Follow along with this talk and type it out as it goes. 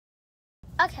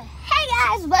Okay, hey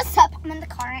guys, what's up? I'm in the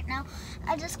car right now.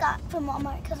 I just got from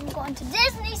Walmart because I'm going to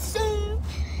Disney soon,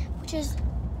 which is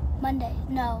Monday.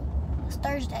 No, it's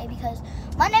Thursday because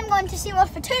Monday I'm going to SeaWorld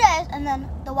for 2 days and then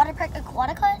the water park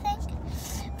Aquatica, I think,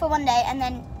 for 1 day, and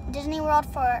then Disney World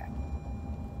for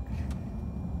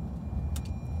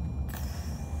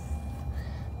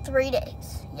 3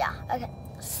 days. Yeah, okay.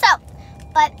 So,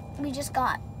 but we just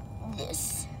got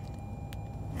this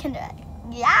Kinder Egg.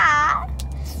 Yeah.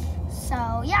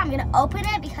 So yeah, I'm gonna open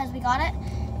it because we got it,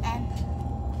 and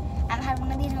I haven't had one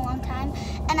of these in a long time.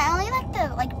 And I only like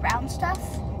the brown stuff.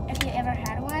 If you ever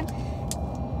had one,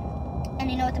 and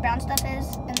you know what the brown stuff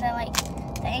is, and the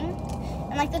thing,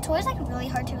 and the toy is really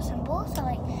hard to assemble. So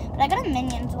but I got a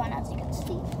Minions one, as you can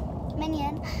see,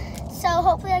 Minion. So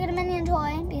hopefully I get a Minion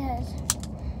toy because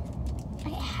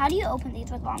how do you open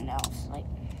these with long nails?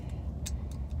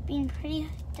 Being pretty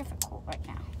difficult right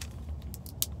now.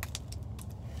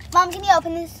 Mom, can you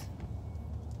open this?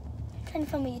 I'm trying to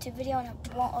film a YouTube video and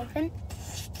it won't open.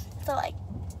 So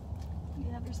You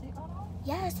have your seatbelt on?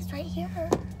 yes, it's right here.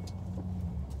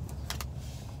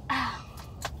 Ow.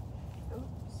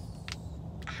 Oops.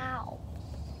 Ow.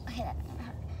 Okay, that didn't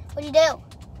hurt. What'd you do?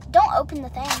 Don't open the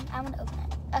thing. I want to open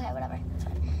it. Okay, whatever. It's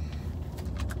fine.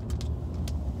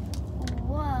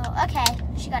 Whoa. Okay,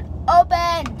 she got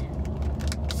opened.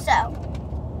 So,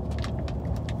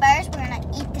 first we're gonna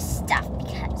eat the stuff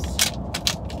because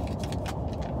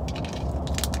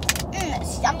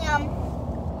it's yum yum.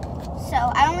 So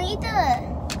I only eat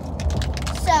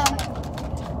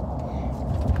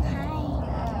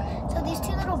so these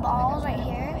two little balls right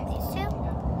here, these two.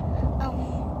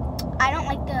 I don't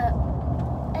like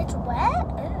it's wet.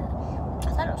 Ew.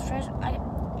 I thought it was fresh.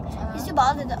 These two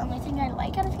balls are the only thing I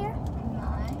like out of here.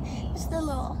 Nice. It's the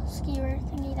little skewer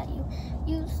thingy that you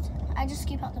used. I just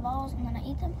scoop out the balls and then I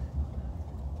eat them.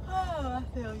 Oh, I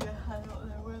feel you. I don't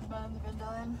know where mine's been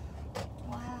done.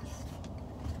 Last.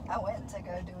 I went to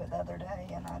go do it the other day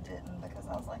and I didn't because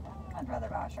I was like, I'd rather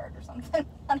buy a shirt or something.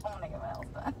 I don't want to get my nails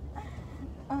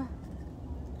done.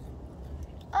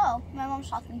 Oh, my mom's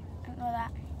talking. I didn't know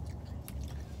that.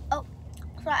 Oh,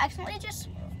 so I accidentally just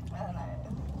I don't know.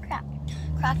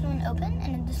 cracked one open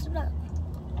and then this is what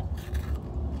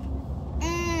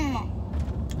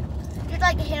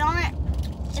just hit on it.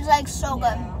 It's so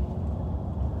good.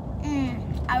 Yeah.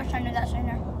 I was trying to do that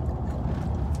sooner.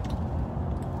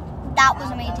 That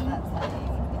was amazing.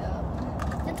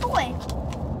 The toy.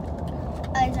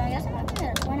 Alright, so I guess I'm not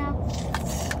gonna do the toy now.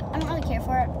 I don't really care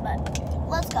for it, but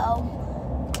let's go.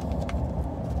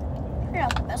 Figure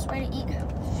out the best way to eat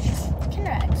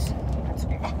Kinder Eggs. That's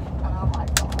weird. Oh my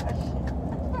gosh.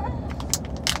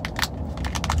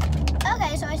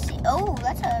 Okay, so I see. Oh,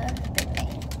 that's a big thing.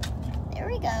 There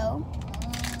we go.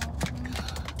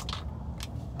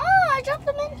 Oh, I dropped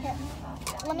the Minion.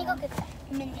 Let me go get that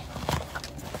Minion.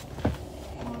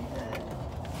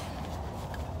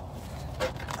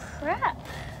 Crap.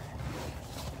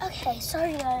 Okay,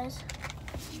 sorry guys.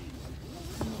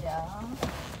 Yeah.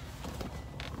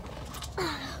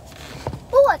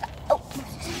 Oh,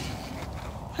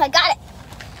 I got it.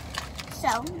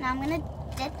 So now I'm gonna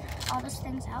dip all those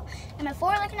things out, and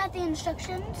before looking at the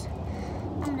instructions,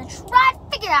 I'm gonna try to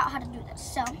figure out how to do this.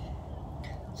 So,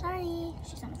 sorry,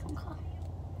 she's on a phone call.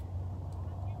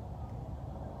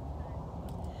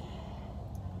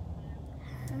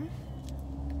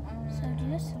 So do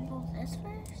you assemble this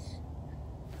first?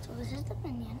 So this is the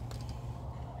Minion.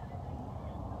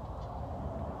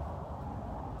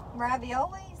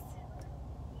 Raviolis?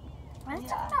 Why is it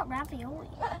talking about ravioli?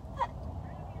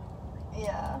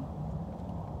 Yeah.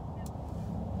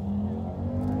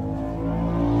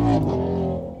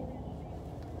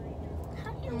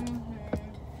 How do you?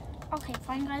 Okay,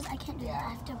 fine guys, I can't do that. I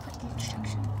have to put the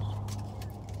instructions.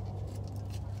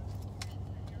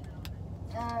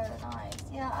 Oh, nice.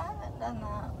 Yeah, I haven't done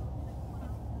that.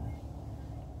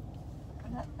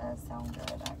 That does sound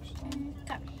good, actually.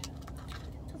 Okay.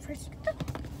 So first,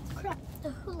 grab the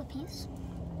hula piece,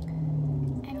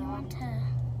 and you want to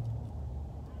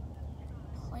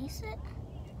place it.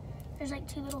 There's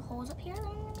 2 little holes up here that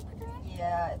I'm going to put it in.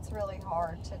 Yeah, it's really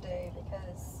hard to do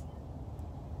because.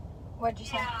 What'd you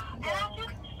say? Yeah, and I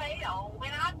just fail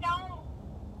when I don't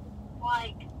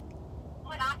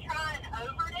when I try and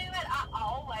overdo it. I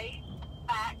always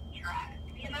backtrack.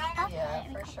 You know? Okay, Yeah,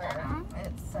 we for got sure. that on.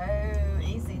 It's so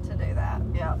easy to do that.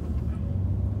 Yep.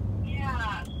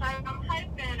 Yeah. So I'm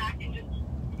hoping I can just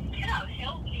get a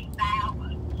healthy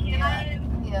balance. You Yeah.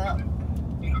 know? Yep.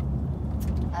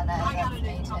 I know, I that's gotta me do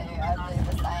too. something I do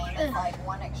the same. It's like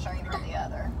one extreme or the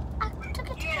other. I took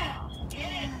it Yeah. off. It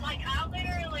is I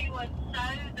literally was so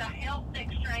the health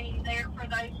extreme there for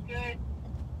those good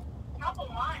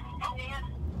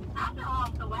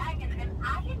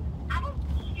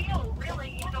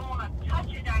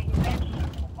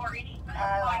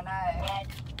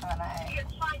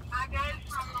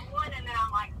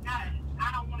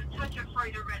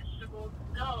fruit or vegetables.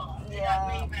 Ugh, it Yeah.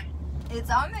 doesn't even. It's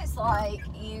almost like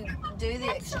you do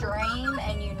the extreme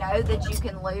and you know that you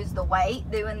can lose the weight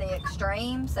doing the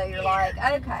extreme. So you're like,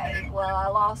 okay, well, I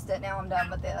lost it. Now I'm done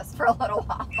with this for a little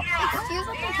while. Excuse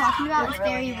what they're talking about. It's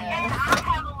very Really weird. And I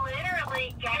have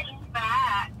literally gained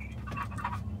back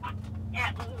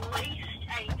at least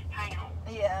 8 pounds.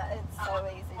 Yeah, it's so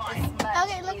easy. It's much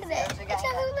Okay, look easier at it. to gain It's a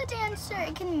it. hula dancer.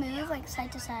 It can move like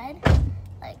side to side.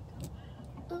 Like,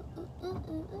 ooh, ooh, ooh,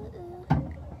 ooh, ooh, ooh.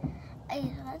 Hey,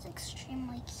 that's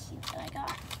extremely cute that I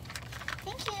got.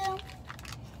 Thank you.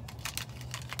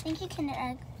 Thank you, Kinder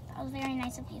Egg. That was very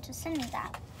nice of you to send me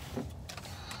that.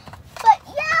 But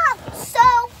yeah,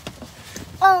 so,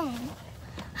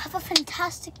 have a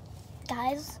fantastic,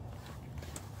 guys.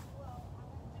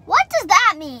 What does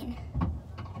that mean?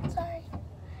 Sorry.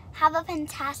 Have a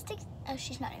fantastic, oh,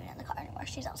 she's not even in the car anymore.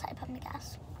 She's outside pumping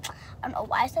gas. I don't know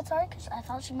why I said sorry, because I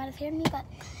thought she might have heard me, but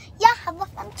yeah, have a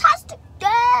fantastic day.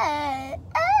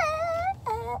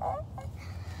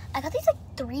 I got these like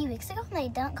 3 weeks ago and they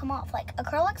don't come off. Like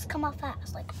acrylics come off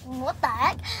fast. Like what the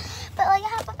heck? But like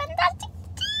have a fantastic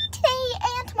day today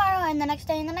and tomorrow and the next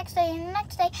day and the next day and the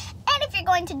next day. And if you're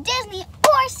going to Disney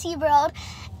or SeaWorld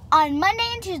on Monday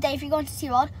and Tuesday, if you're going to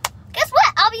SeaWorld, guess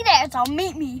what? I'll be there, so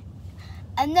meet me.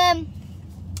 And then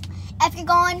if you're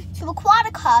going to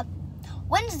Aquatica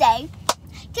Wednesday,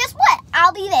 guess what?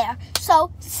 I'll be there,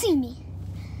 so see me.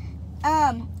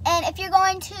 And if you're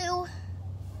going to,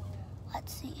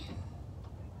 let's see,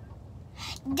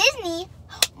 Disney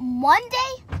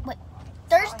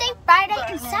Thursday, Friday,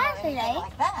 and Saturday,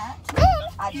 Like that. then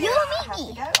I you'll have meet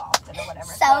me. to go often or whatever.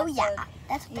 So I yeah, said,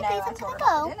 that's you the know, place I I'm told gonna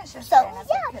her at the go. dentist So yesterday, and I said,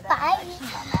 yeah, could that bye. infection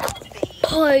in my mouth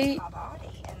be Bye. my body?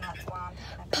 And that's why I'm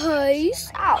taking a picture. Peace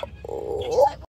out.